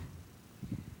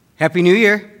Happy New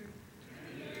Year.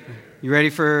 You ready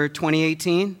for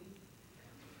 2018?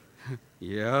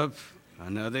 Yep,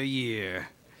 another year.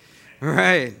 All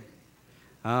right.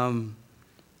 I'm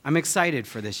excited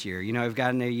for this year. You know, I've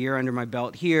gotten a year under my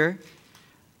belt here.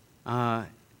 A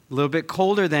little bit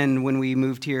colder than when we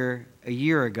moved here a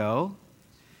year ago.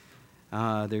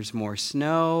 There's more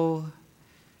snow.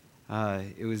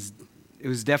 It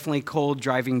was definitely cold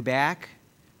driving back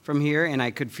from here, and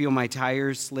I could feel my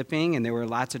tires slipping, and there were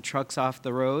lots of trucks off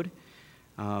the road.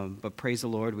 But praise the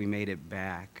Lord, we made it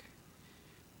back.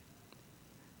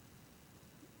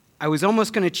 I was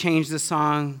almost going to change the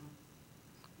song,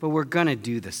 but we're going to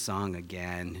do the song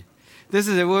again. We're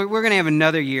going to have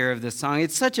another year of this song.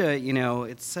 It's such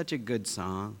a good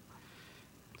song.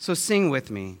 So sing with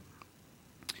me.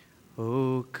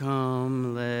 Oh,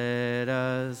 come, let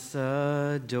us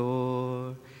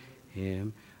adore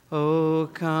him. Oh,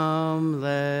 come,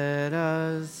 let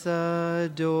us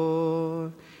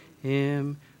adore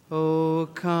him. Oh,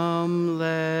 come,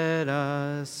 let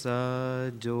us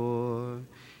adore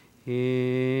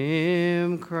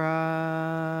him, Christ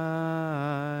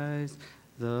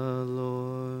the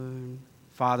Lord.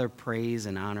 Father, praise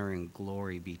and honor and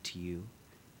glory be to you.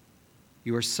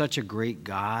 You are such a great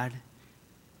God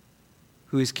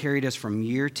who has carried us from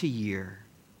year to year.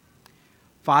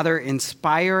 Father,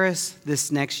 inspire us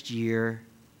this next year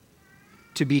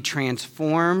to be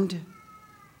transformed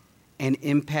and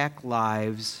impact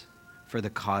lives for the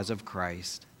cause of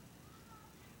Christ.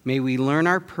 May we learn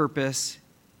our purpose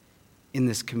in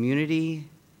this community,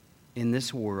 in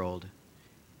this world,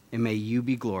 and may you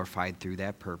be glorified through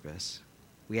that purpose.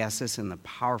 We ask this in the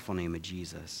powerful name of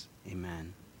Jesus.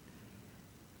 Amen.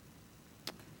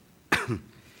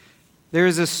 There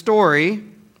is a story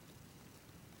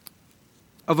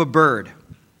of a bird.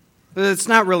 It's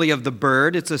not really of the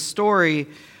bird. It's a story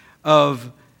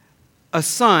of a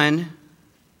son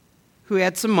who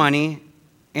had some money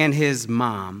and his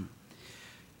mom.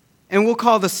 And let's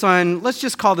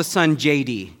just call the son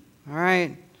JD, all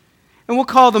right? And we'll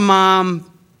call the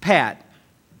mom Pat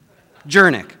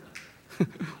Jernick.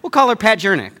 We'll call her Pat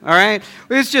Jernick, all right?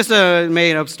 It's just a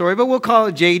made-up story, but we'll call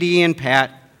it JD and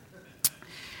Pat.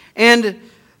 And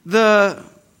the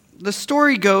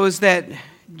story goes that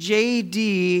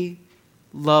JD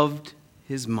loved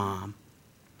his mom.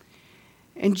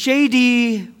 And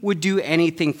JD would do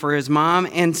anything for his mom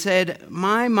and said,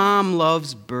 "My mom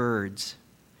loves birds.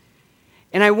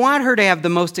 And I want her to have the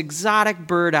most exotic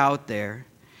bird out there."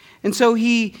 And so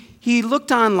he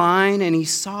looked online and he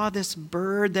saw this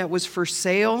bird that was for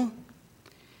sale.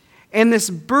 And this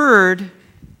bird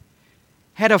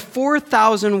had a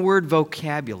 4,000-word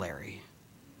vocabulary.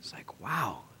 It's like,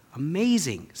 wow,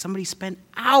 amazing. Somebody spent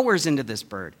hours into this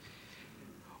bird.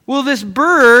 Well, this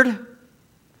bird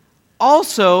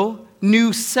also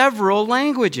knew several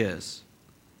languages.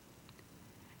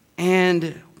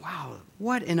 And wow,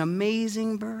 what an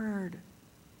amazing bird.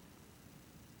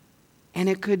 And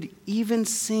it could even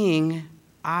sing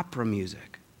opera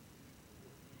music.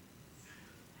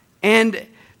 And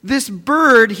this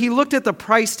bird, he looked at the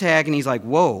price tag and he's like,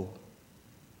 whoa,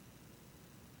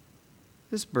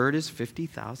 this bird is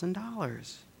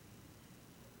 $50,000.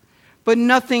 But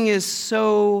nothing is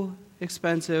so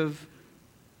expensive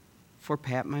for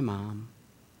Pat, my mom.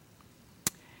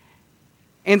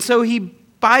 And so he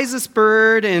buys this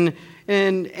bird, and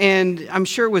I'm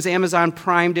sure it was Amazon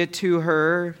primed it to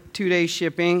her, 2-day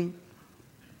shipping.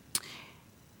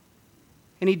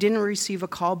 And he didn't receive a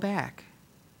call back.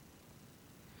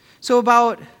 So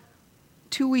about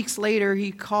 2 weeks later,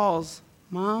 he calls,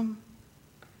 "Mom,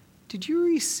 did you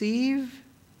receive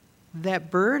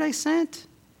that bird I sent?"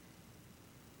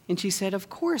 And she said, "Of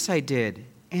course I did.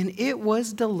 And it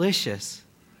was delicious."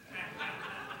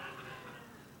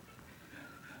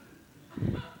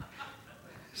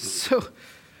 So,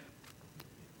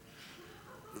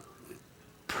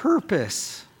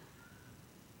 purpose.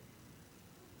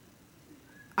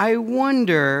 I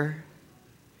wonder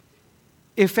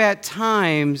if at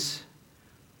times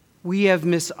we have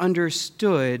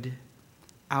misunderstood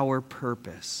our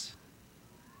purpose.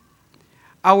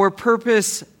 Our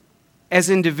purpose as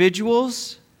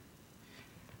individuals,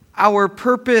 our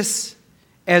purpose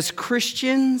as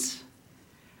Christians,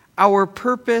 our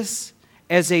purpose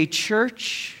as a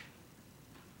church.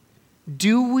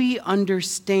 Do we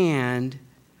understand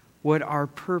what our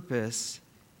purpose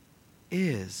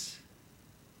is?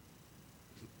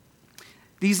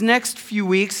 These next few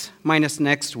weeks, minus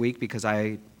next week, because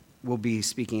I will be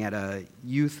speaking at a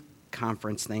youth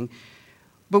conference thing,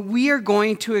 but we are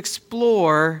going to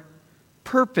explore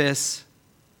purpose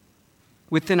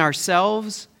within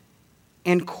ourselves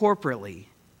and corporately.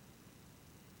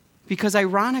 Because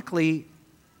ironically,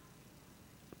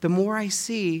 the more I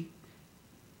see,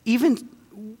 even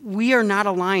we are not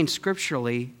aligned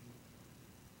scripturally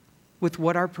with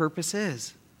what our purpose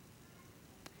is.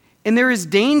 And there is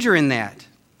danger in that.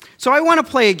 So I want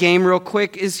to play a game real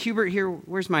quick. Is Hubert here?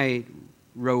 Where's my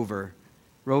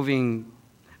roving?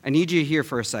 I need you here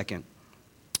for a second.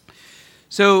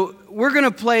 So we're going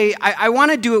to play, I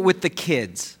want to do it with the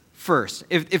kids first.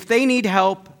 If they need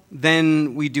help,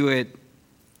 then we do it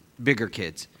bigger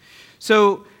kids.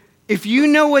 So if you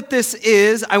know what this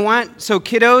is, so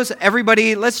kiddos,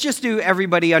 everybody, let's just do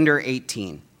everybody under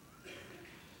 18.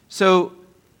 So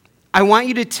I want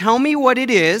you to tell me what it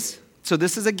is. So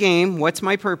this is a game. What's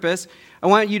my purpose? I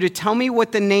want you to tell me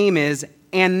what the name is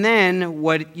and then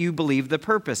what you believe the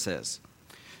purpose is.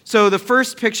 So the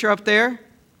first picture up there,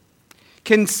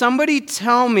 can somebody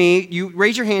tell me, you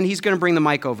raise your hand, he's going to bring the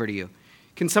mic over to you.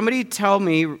 Can somebody tell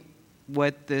me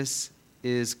what this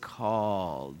is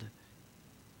called?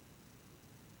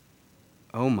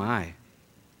 Oh my.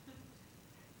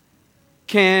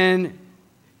 Can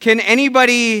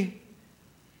anybody,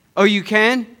 oh you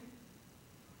can?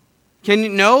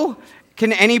 Can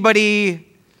anybody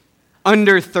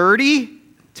under 30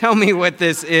 tell me what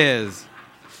this is?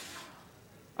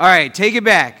 All right, take it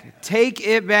back. Take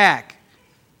it back.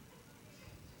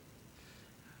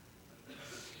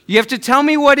 You have to tell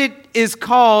me what it is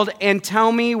called and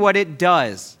tell me what it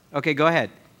does. Okay, go ahead.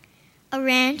 A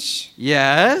wrench.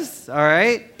 Yes, all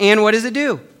right. And what does it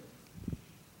do?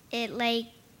 It I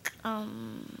can't read.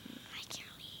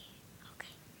 Okay.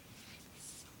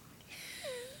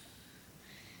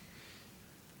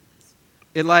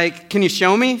 It can you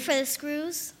show me? For the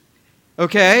screws.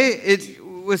 Okay,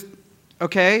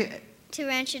 okay. To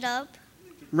wrench it up.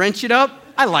 Wrench it up?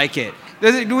 I like it.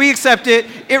 Do we accept it?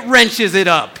 It wrenches it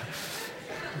up.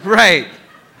 Right.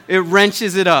 It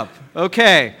wrenches it up.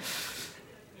 Okay.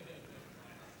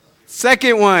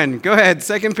 Second one. Go ahead.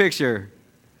 Second picture.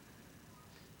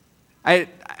 I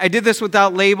did this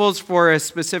without labels for a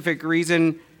specific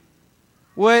reason.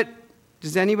 Can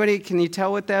you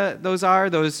tell what those are?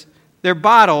 They're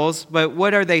bottles, but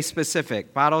what are they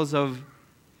specific? Bottles of,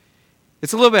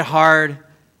 it's a little bit hard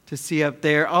to see up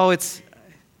there. Oh,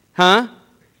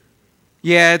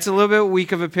 Yeah, it's a little bit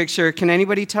weak of a picture. Can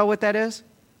anybody tell what that is?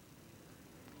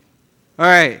 All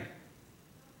right.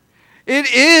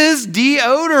 It is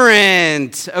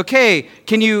deodorant. Okay,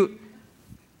 can you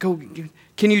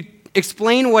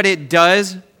explain what it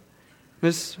does,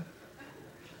 Miss?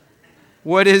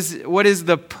 What is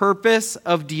the purpose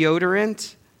of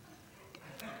deodorant?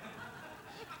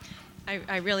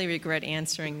 I really regret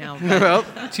answering now. Well,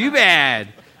 too bad.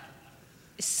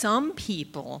 Some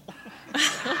people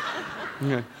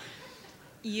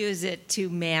use it to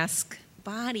mask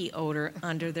body odor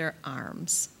under their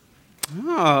arms.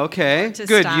 Oh, okay. To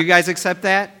Good. stop. You guys accept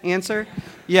that answer?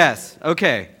 Yes.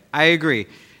 Okay. I agree.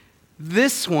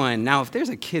 This one, now if there's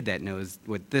a kid that knows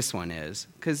what this one is,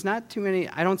 because not too many,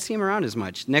 I don't see him around as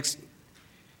much. Next.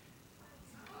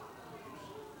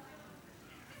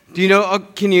 Do you know,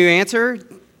 can you answer?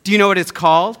 Do you know what it's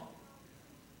called?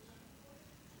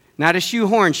 Not a shoe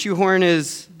horn. Shoe horn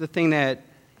is the thing that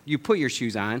you put your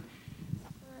shoes on.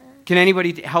 Can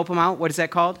anybody help him out? What is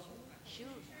that called?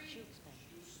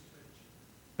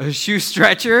 A shoe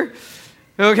stretcher?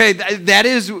 Okay, that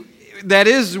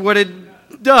is what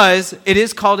it does. It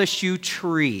is called a shoe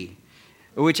tree,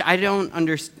 which I don't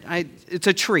understand. It's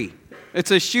a tree.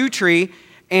 It's a shoe tree.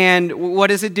 And what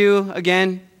does it do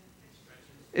again?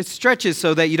 It stretches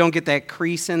so that you don't get that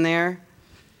crease in there.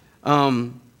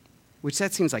 Which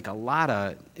that seems like a lot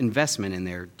of investment in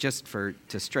there just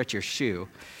to stretch your shoe.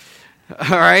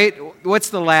 All right, what's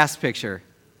the last picture?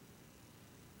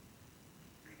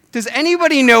 Does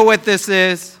anybody know what this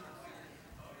is?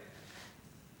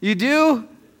 You do?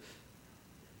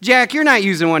 Jack, you're not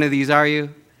using one of these, are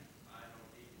you?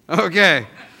 Okay.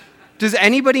 Does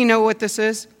anybody know what this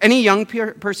is? Any young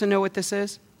person know what this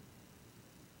is?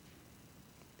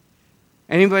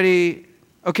 Anybody?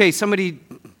 Okay, somebody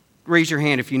raise your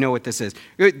hand if you know what this is.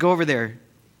 Go over there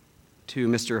to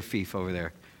Mr. Afif over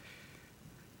there.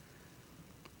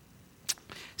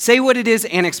 Say what it is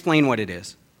and explain what it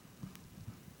is.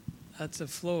 That's a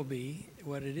Flowbee.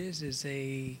 What it is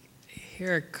a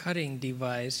hair cutting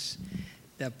device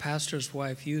that pastor's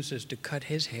wife uses to cut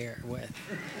his hair with.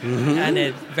 Mm-hmm. And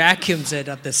it vacuums it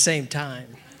at the same time.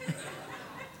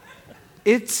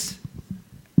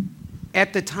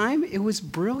 At the time, it was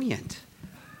brilliant.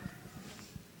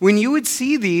 When you would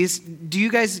see these, do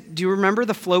you remember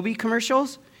the Flowbee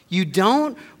commercials? You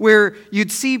don't? Where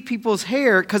you'd see people's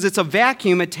hair, because it's a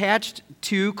vacuum attached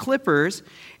to clippers,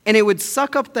 and it would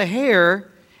suck up the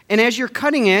hair, And as you're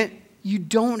cutting it, you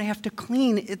don't have to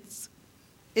clean.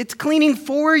 It's cleaning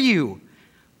for you.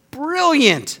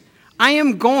 Brilliant. I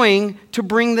am going to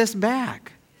bring this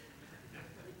back.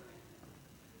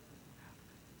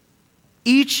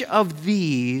 Each of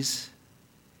these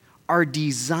are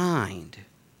designed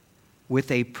with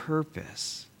a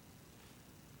purpose.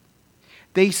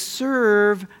 They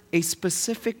serve a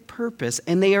specific purpose,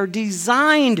 and they are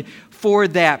designed for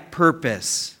that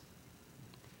purpose.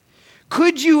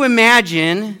 Could you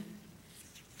imagine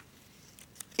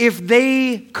if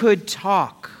they could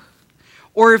talk?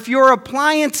 Or if your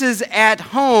appliances at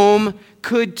home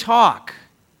could talk?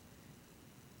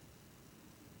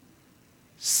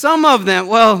 Some of them,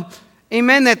 well,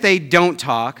 amen that they don't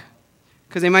talk,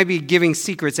 because they might be giving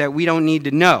secrets that we don't need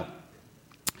to know.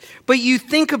 But you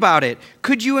think about it.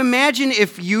 Could you imagine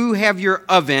if you have your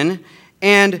oven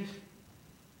and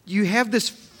you have this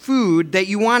food that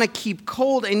you want to keep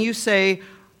cold and you say,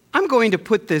 I'm going to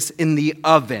put this in the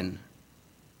oven?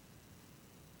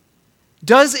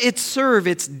 Does it serve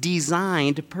its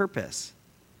designed purpose?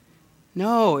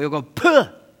 No, it'll go, puh.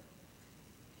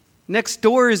 Next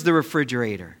door is the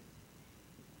refrigerator.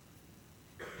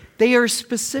 They are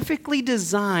specifically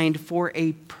designed for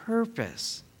a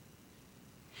purpose.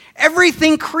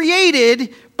 Everything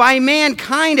created by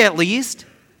mankind, at least,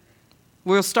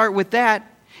 we'll start with that,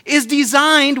 is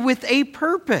designed with a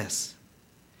purpose.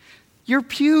 Your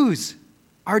pews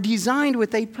are designed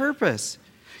with a purpose.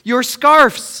 Your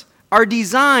scarves are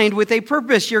designed with a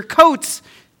purpose. Your coats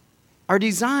are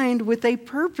designed with a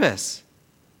purpose.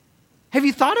 Have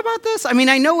you thought about this? I mean,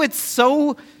 I know it's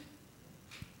so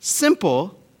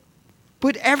simple,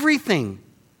 but everything.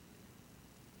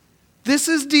 This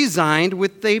is designed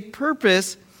with a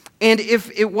purpose, and if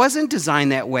it wasn't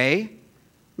designed that way,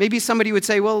 maybe somebody would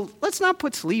say, well, let's not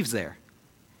put sleeves there.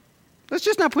 Let's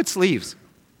just not put sleeves.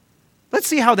 Let's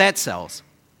see how that sells.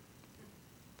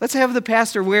 Let's have the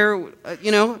pastor wear,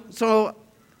 so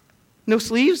no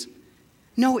sleeves?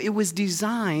 No, it was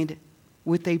designed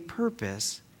with a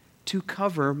purpose to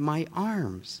cover my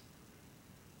arms.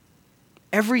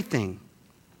 Everything.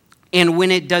 And when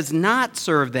it does not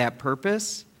serve that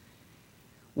purpose,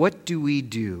 what do we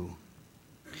do?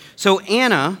 So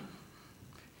Anna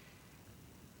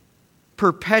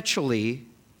perpetually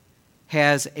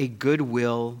has a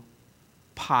goodwill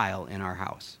pile in our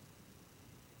house,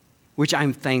 which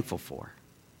I'm thankful for.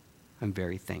 I'm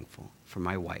very thankful for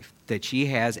my wife, that she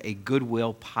has a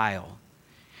goodwill pile.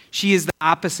 She is the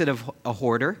opposite of a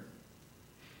hoarder.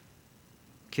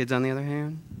 Kids, on the other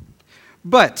hand.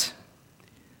 But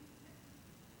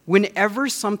whenever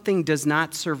something does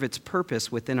not serve its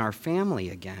purpose within our family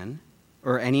again,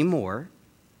 or anymore,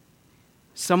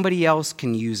 somebody else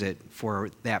can use it for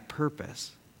that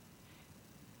purpose.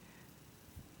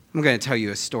 I'm going to tell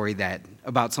you a story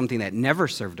about something that never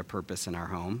served a purpose in our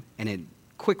home, and it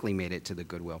quickly made it to the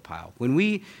goodwill pile. When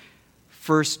we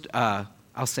first, I'll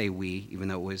say we, even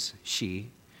though it was she,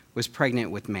 was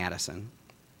pregnant with Madison,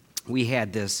 we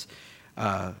had this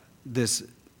what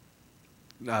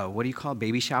do you call it,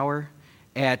 baby shower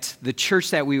at the church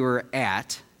that we were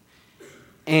at,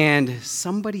 and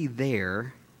somebody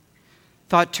there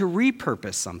thought to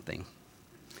repurpose something.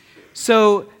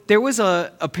 So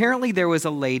apparently there was a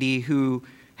lady who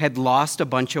had lost a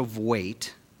bunch of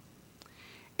weight,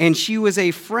 and she was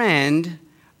a friend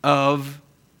of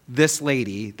this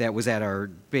lady that was at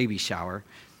our baby shower,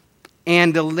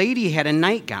 and the lady had a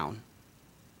nightgown.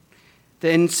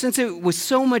 And since it was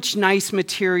so much nice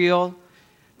material,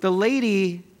 the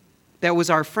lady that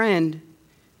was our friend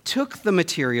took the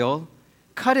material,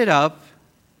 cut it up,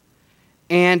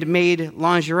 and made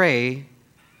lingerie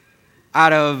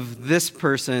out of this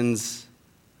person's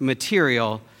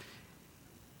material.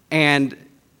 And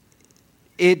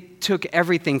it took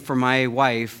everything for my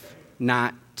wife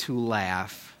not to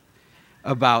laugh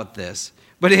about this.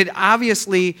 But it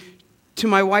obviously, to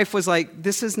my wife, was like,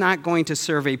 this is not going to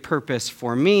serve a purpose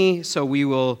for me, so we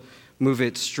will move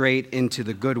it straight into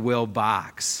the Goodwill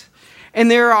box. And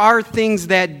there are things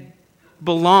that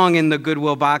belong in the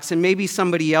Goodwill box, and maybe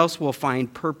somebody else will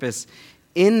find purpose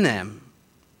in them.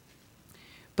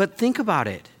 But think about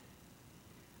it.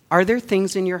 Are there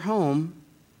things in your home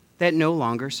that no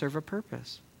longer serve a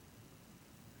purpose?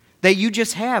 That you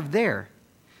just have there?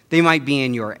 They might be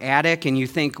in your attic, and you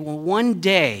think, well, one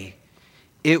day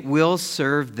it will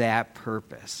serve that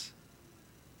purpose.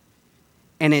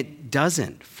 And it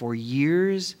doesn't for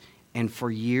years and for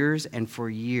years and for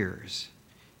years.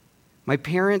 My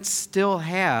parents still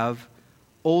have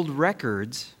old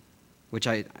records, which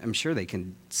I'm sure they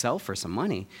can sell for some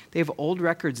money. They have old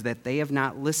records that they have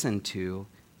not listened to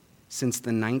since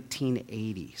the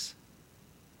 1980s.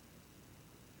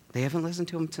 They haven't listened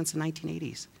to him since the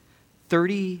 1980s,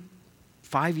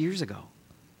 35 years ago.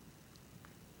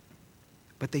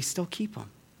 But they still keep them.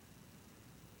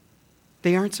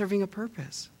 They aren't serving a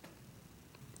purpose.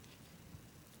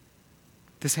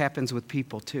 This happens with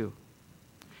people too.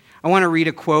 I want to read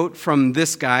a quote from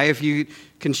this guy. If you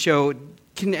can show,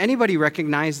 can anybody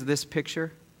recognize this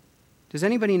picture? Does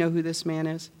anybody know who this man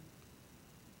is?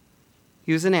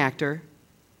 He was an actor.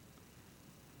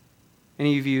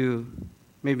 Any of you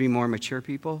maybe more mature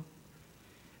people?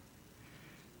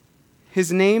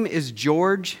 His name is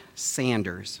George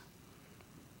Sanders.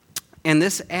 And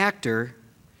this actor,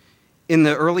 in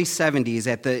the early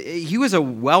 70s, he was a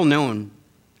well-known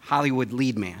Hollywood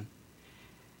lead man.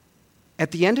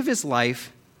 At the end of his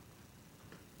life,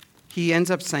 he ends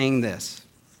up saying this.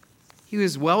 He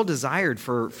was well-desired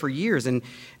for years. And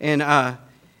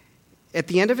at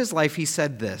the end of his life, he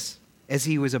said this as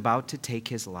he was about to take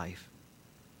his life.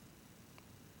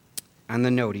 On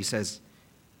the note, he says,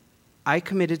 "I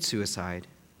committed suicide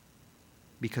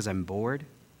because I'm bored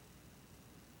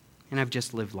and I've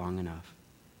just lived long enough."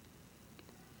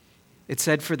 It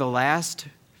said for the last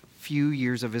few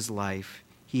years of his life,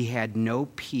 he had no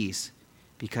peace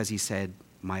because he said,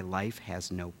 "My life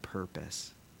has no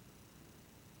purpose."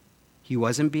 He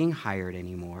wasn't being hired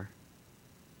anymore.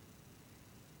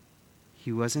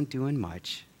 He wasn't doing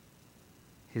much.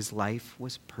 His life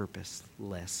was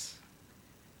purposeless.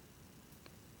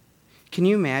 Can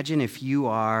you imagine if you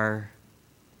are,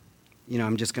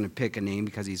 I'm just going to pick a name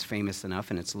because he's famous enough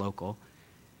and it's local,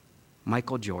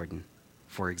 Michael Jordan,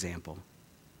 for example,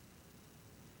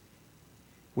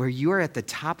 where you are at the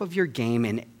top of your game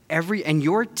and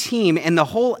your team and the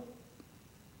whole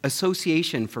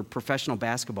association for professional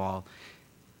basketball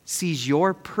sees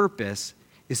your purpose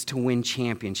is to win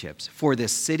championships for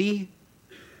this city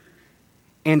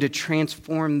and to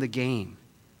transform the game.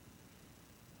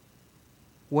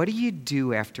 What do you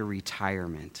do after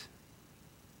retirement?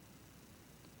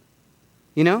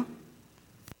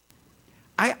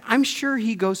 I'm sure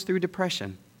he goes through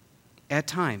depression at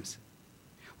times,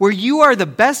 where you are the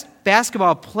best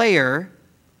basketball player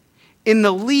in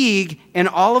the league and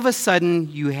all of a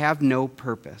sudden you have no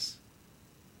purpose.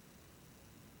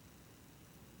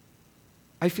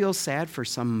 I feel sad for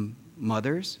some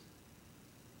mothers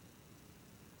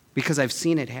because I've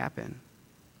seen it happen,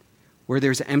 where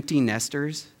there's empty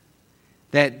nesters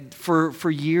that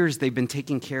for years they've been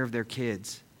taking care of their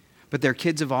kids, but their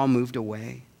kids have all moved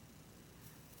away,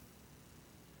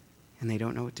 and they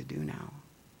don't know what to do now.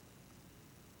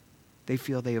 They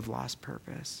feel they have lost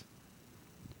purpose.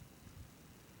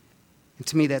 And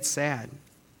to me, that's sad.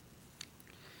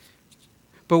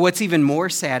 But what's even more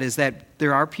sad is that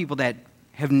there are people that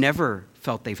have never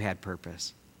felt they've had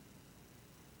purpose.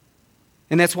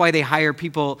 And that's why they hire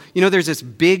people. There's this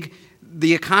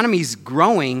the economy's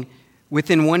growing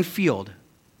within one field,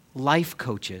 life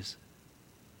coaches.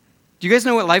 Do you guys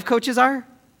know what life coaches are?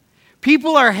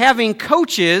 People are having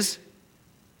coaches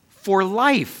for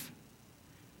life.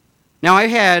 Now, I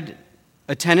had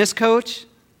a tennis coach,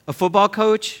 a football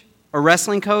coach, a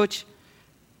wrestling coach.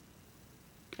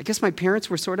 I guess my parents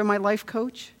were sort of my life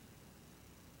coach.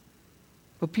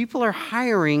 But people are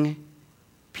hiring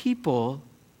people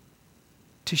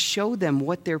to show them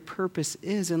what their purpose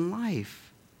is in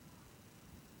life.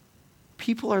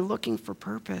 People are looking for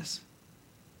purpose.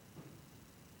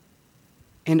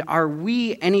 And are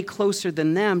we any closer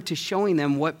than them to showing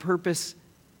them what purpose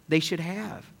they should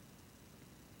have?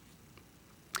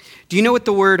 Do you know what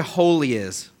the word holy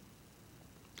is?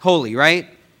 Holy, right?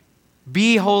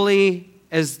 Be holy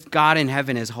as God in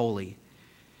heaven is holy.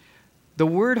 The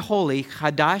word holy,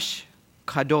 kadosh,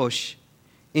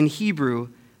 in Hebrew,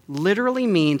 literally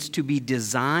means to be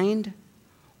designed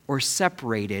or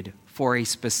separated for a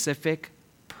specific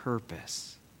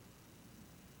purpose.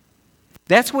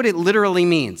 That's what it literally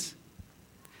means.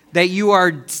 That you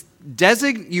are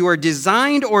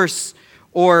designed or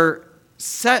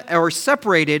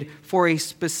separated for a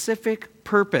specific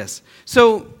purpose.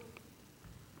 So,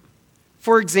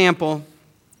 for example,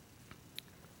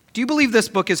 do you believe this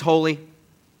book is holy?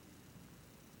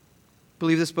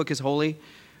 Believe this book is holy?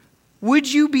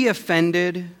 Would you be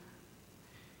offended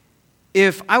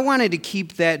if I wanted to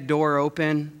keep that door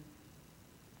open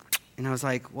and I was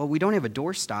like, well, we don't have a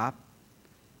doorstop.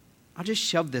 I'll just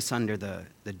shove this under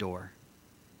the door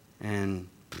and,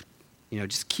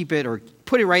 just keep it or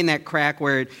put it right in that crack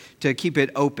to keep it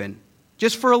open,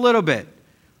 just for a little bit.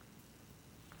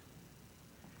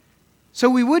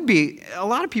 So a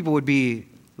lot of people would be,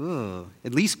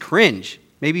 at least cringe,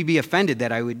 maybe be offended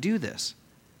that I would do this.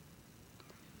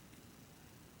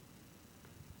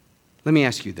 Let me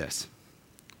ask you this.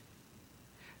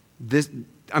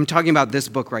 I'm talking about this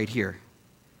book right here.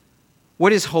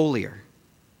 What is holier?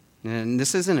 And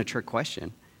this isn't a trick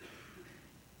question.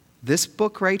 This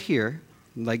book right here,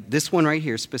 like this one right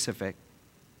here specific,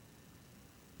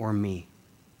 or me?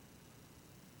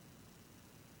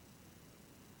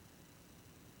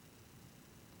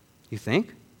 You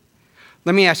think?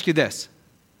 Let me ask you this.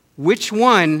 Which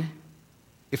one,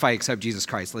 if I accept Jesus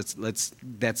Christ,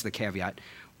 that's the caveat.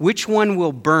 Which one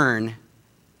will burn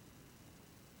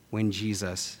when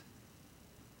Jesus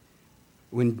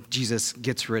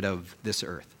gets rid of this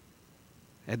earth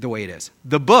the way it is?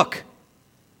 The book.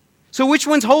 So which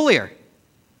one's holier?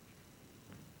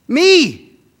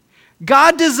 Me.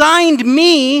 God designed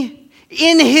me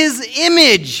in his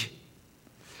image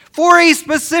for a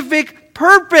specific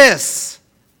purpose.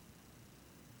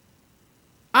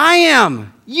 I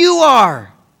am. You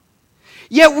are.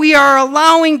 Yet we are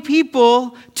allowing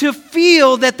people to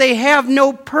feel that they have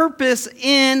no purpose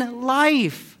in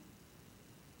life.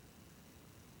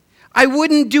 I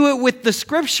wouldn't do it with the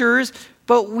scriptures,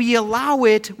 but we allow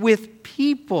it with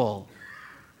people.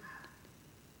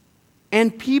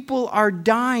 And people are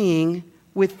dying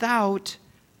without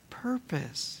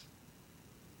purpose.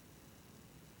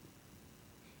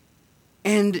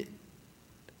 And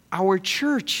our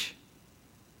church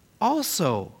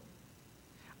also.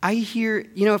 I hear,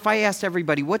 if I asked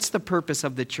everybody, what's the purpose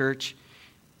of the church?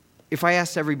 If I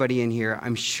asked everybody in here,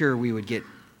 I'm sure we would get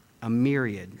a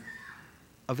myriad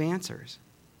of answers.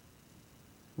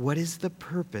 What is the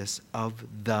purpose of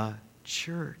the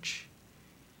church?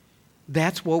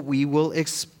 That's what we will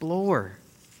explore.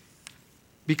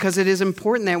 Because it is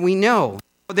important that we know.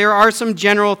 There are some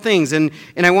general things, and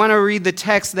I want to read the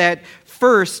text that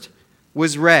first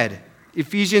was read.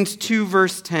 Ephesians 2,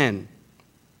 verse 10.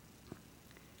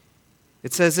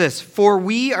 It says this, "For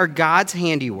we are God's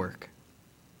handiwork."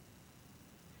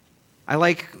 I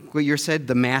like what you said,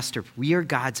 we are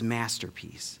God's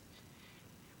masterpiece.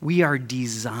 We are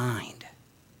designed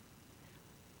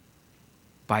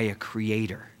by a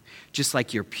creator. Just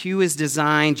like your pew is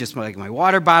designed, just like my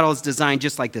water bottle is designed,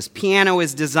 just like this piano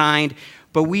is designed.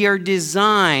 But we are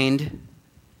designed,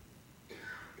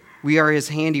 we are his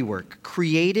handiwork,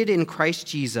 created in Christ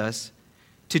Jesus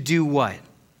to do what?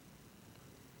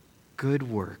 Good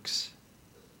works,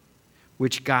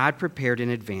 which God prepared in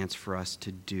advance for us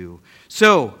to do.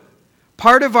 So,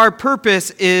 part of our purpose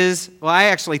is, I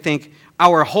actually think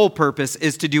our whole purpose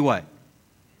is to do what?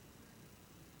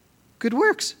 Good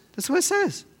works. That's what it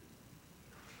says.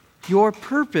 Your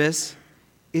purpose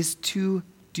is to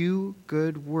do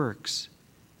good works.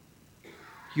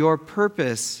 Your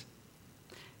purpose,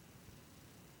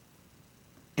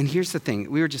 and here's the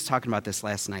thing, we were just talking about this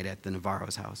last night at the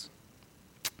Navarro's house.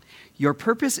 Your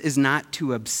purpose is not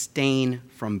to abstain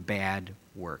from bad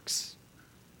works.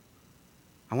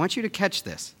 I want you to catch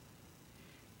this.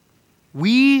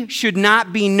 We should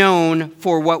not be known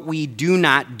for what we do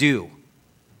not do.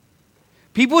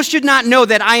 People should not know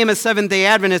that I am a Seventh-day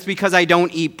Adventist because I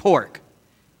don't eat pork.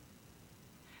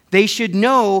 They should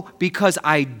know because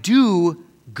I do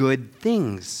good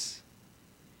things.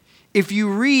 If you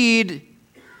read,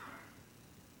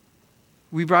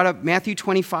 we brought up Matthew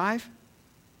 25,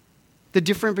 the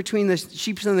difference between the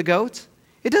sheep and the goats.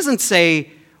 It doesn't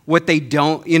say what they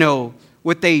don't,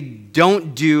 what they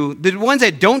don't do. The ones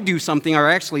that don't do something are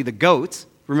actually the goats,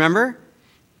 remember?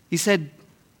 He said,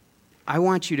 I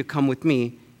want you to come with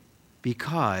me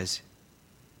because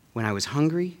when I was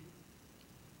hungry,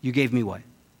 you gave me what?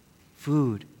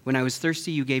 Food. When I was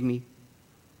thirsty, you gave me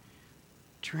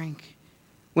drink.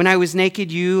 When I was naked,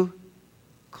 you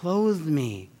clothed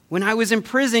me. When I was in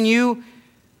prison, you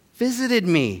visited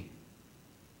me.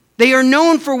 They are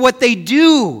known for what they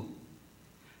do.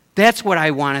 That's what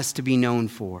I want us to be known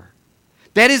for.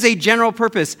 That is a general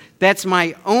purpose. That's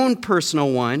my own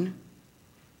personal one.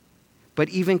 But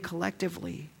even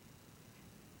collectively,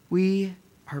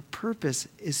 our purpose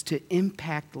is to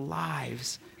impact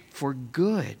lives for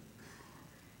good.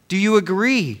 Do you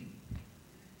agree?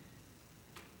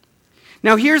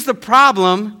 Now, here's the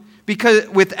problem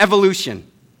with evolution.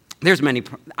 There's many,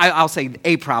 I'll say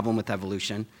a problem with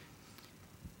evolution.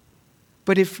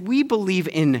 But if we believe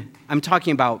I'm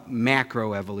talking about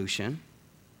macroevolution,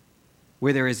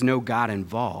 where there is no God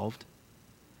involved,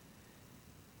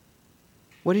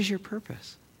 what is your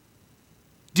purpose?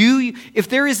 If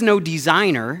there is no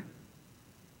designer,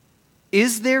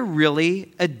 is there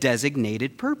really a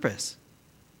designated purpose?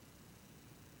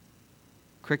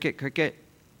 Cricket, cricket.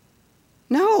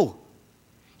 No.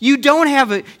 You don't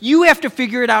have you have to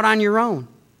figure it out on your own.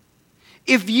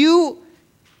 If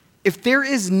there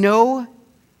is no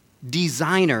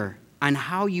designer on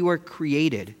how you are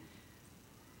created,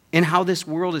 and how this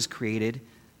world is created,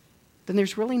 then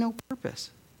there's really no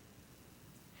purpose.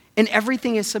 And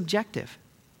everything is subjective.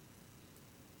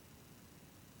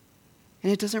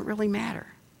 And it doesn't really matter.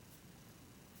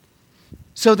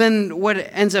 So then what it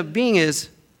ends up being is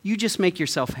you just make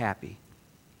yourself happy.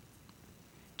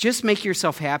 Just make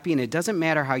yourself happy, and it doesn't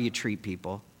matter how you treat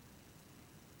people.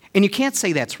 And you can't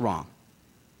say that's wrong.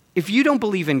 If you don't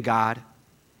believe in God,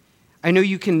 I know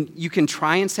you can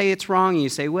try and say it's wrong, and you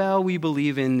say, well, we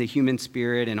believe in the human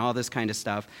spirit and all this kind of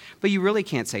stuff, but you really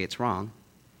can't say it's wrong.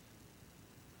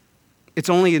 It's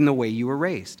only in the way you were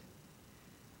raised.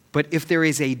 But if there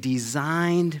is a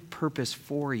designed purpose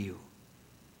for you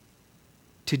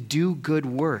to do good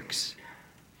works,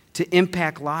 to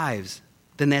impact lives,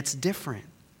 then that's different.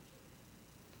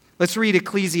 Let's read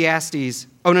Ecclesiastes.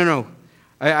 Oh, no.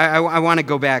 I want to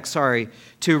go back,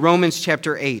 to Romans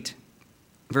chapter 8,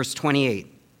 verse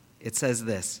 28. It says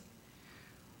this: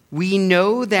 "We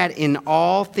know that in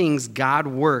all things God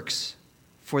works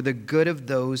for the good of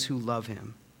those who love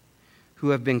him, who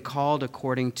have been called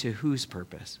according to whose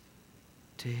purpose?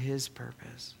 To his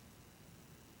purpose."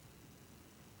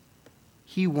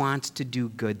 He wants to do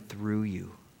good through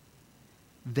you.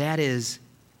 That is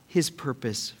his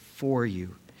purpose for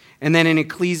you. And then in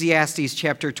Ecclesiastes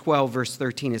chapter 12, verse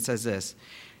 13, it says this: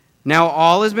 "Now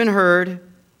all has been heard,"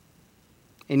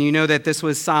 and you know that this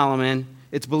was Solomon.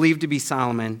 It's believed to be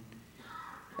Solomon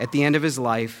at the end of his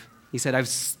life. He said,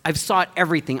 I've sought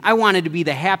everything. I wanted to be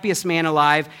the happiest man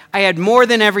alive. I had more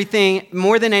than everything,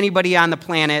 more than anybody on the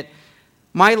planet.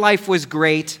 My life was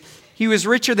great. He was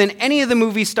richer than any of the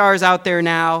movie stars out there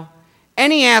now,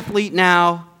 any athlete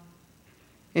now.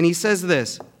 And he says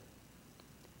this: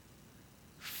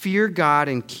 "Fear God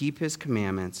and keep his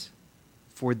commandments,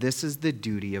 for this is the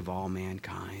duty of all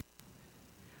mankind."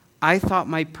 I thought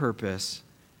my purpose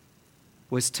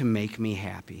was to make me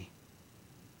happy.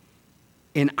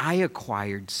 And I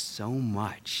acquired so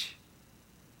much.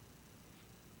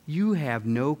 You have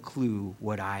no clue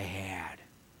what I had.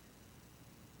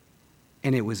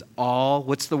 And it was all,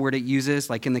 what's the word it uses?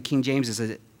 Like in the King James, it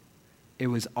says it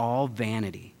was all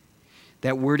vanity.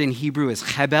 That word in Hebrew is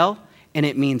hebel, and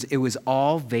it means it was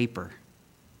all vapor.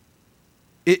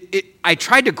 I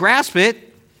tried to grasp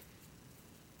it,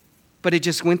 but it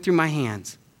just went through my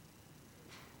hands.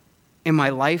 And my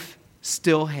life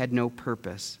still had no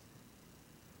purpose.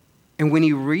 And when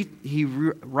he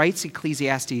writes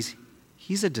Ecclesiastes,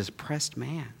 he's a depressed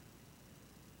man.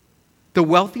 The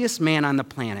wealthiest man on the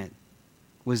planet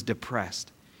was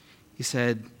depressed. He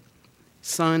said,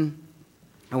 "Son,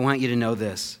 I want you to know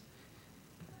this.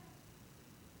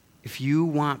 If you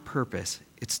want purpose,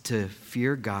 it's to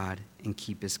fear God and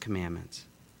keep his commandments,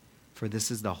 for this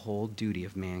is the whole duty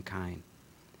of mankind."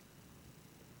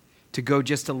 To go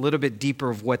just a little bit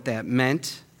deeper of what that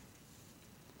meant,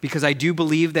 because I do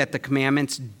believe that the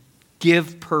commandments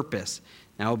give purpose.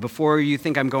 Now, before you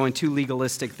think I'm going too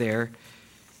legalistic there,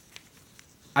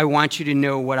 I want you to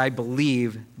know what I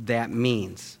believe that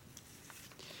means.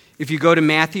 If you go to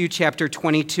Matthew chapter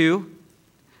 22,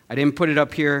 I didn't put it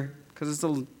up here because it's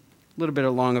a little bit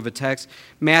long of a text.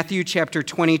 Matthew chapter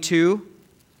 22,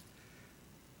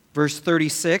 verse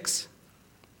 36.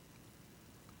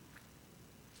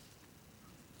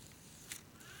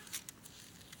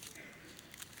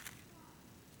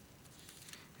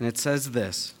 And it says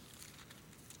this: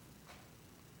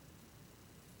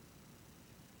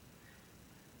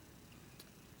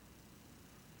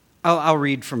 I'll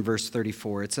read from verse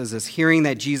 34. It says this: "Hearing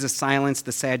that Jesus silenced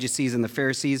the Sadducees and the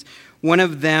Pharisees, one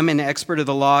of them, an expert of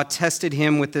the law, tested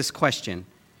him with this question: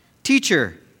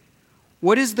 'Teacher,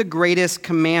 what is the greatest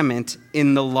commandment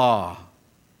in the law?'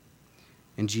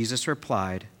 And Jesus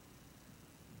replied,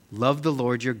 'Love the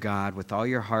Lord your God with all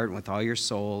your heart and with all your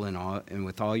soul and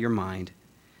with all your mind.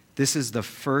 This is the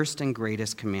first and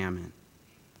greatest commandment.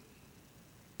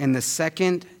 And the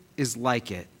second is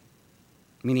like it,'"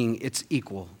 meaning it's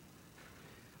equal.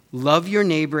 "'Love your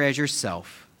neighbor as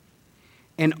yourself.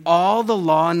 And all the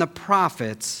law and the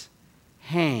prophets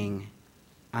hang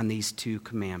on these two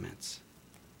commandments.'"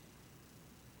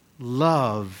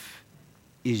 Love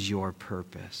is your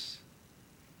purpose.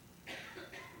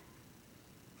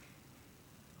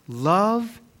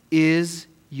 Love is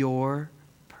your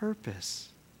purpose.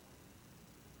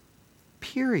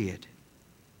 Period.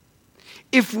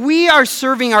 If we are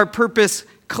serving our purpose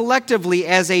collectively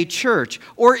as a church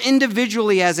or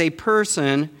individually as a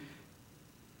person,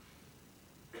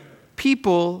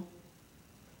 people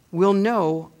will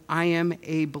know I am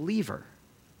a believer.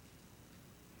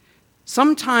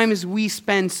 Sometimes we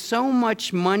spend so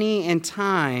much money and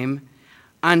time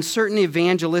on certain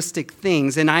evangelistic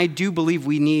things, and I do believe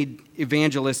we need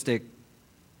evangelistic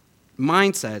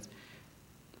mindsets,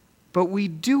 but we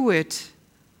do it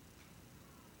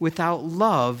without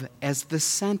love as the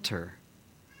center.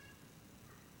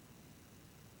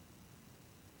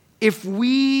 If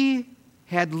we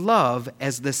had love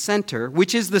as the center,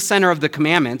 which is the center of the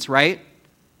commandments, right?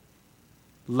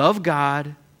 Love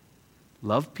God,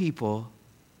 love people,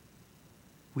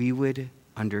 we would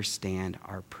understand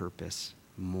our purpose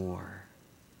more.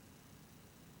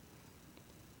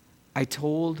 I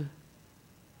told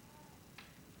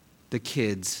the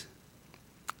kids,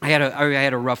 I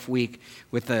had a rough week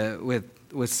with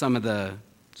some of the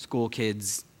school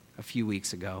kids a few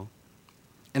weeks ago,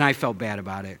 and I felt bad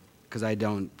about it because I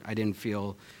didn't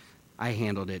feel I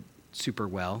handled it super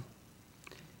well.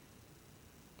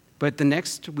 But the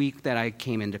next week that I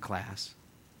came into class,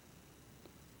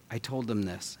 I told them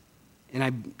this, and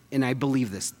I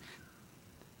believe this.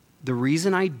 The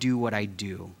reason I do what I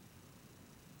do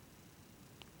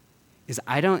is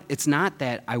it's not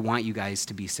that I want you guys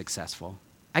to be successful.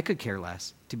 I could care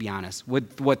less, to be honest,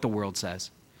 with what the world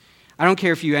says. I don't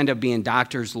care if you end up being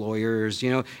doctors, lawyers,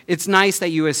 It's nice that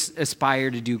you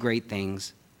aspire to do great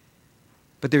things.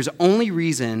 But there's only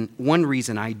one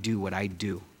reason I do what I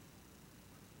do.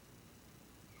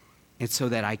 It's so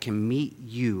that I can meet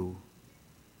you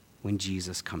when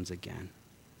Jesus comes again.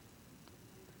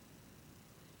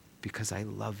 Because I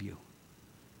love you.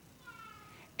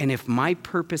 And if my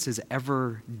purpose is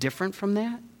ever different from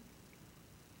that,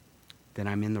 then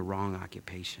I'm in the wrong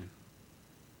occupation.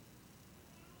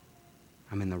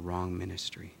 I'm in the wrong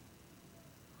ministry.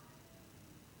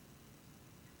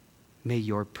 May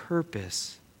you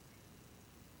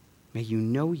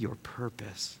know your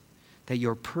purpose, that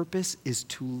your purpose is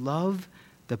to love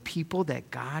the people that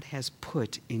God has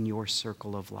put in your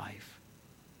circle of life.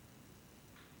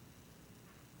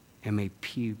 And may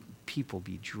people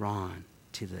be drawn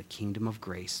to the kingdom of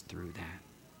grace through that.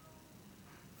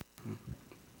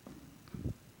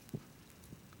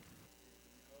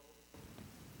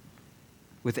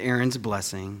 With Aaron's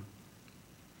blessing,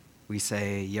 we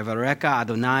say, Yevareka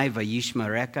Adonai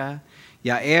vayishmareka,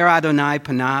 Ya'er Adonai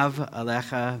panav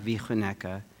alecha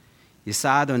vichuneka,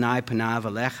 Yisa Adonai panav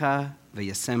alecha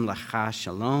vayasem lecha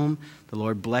shalom. The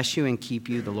Lord bless you and keep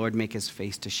you. The Lord make his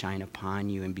face to shine upon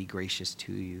you and be gracious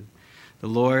to you. The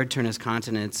Lord turn his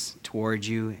countenance toward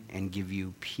you and give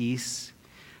you peace.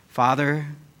 Father,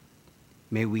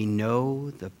 may we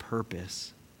know the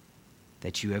purpose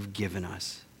that you have given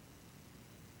us.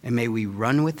 And may we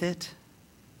run with it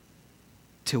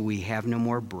till we have no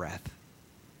more breath.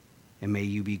 And may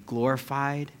you be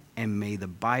glorified, and may the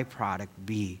byproduct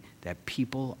be that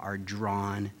people are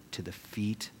drawn to the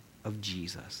feet of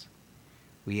Jesus.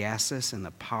 We ask this in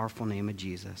the powerful name of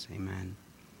Jesus. Amen.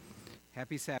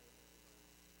 Happy Sabbath.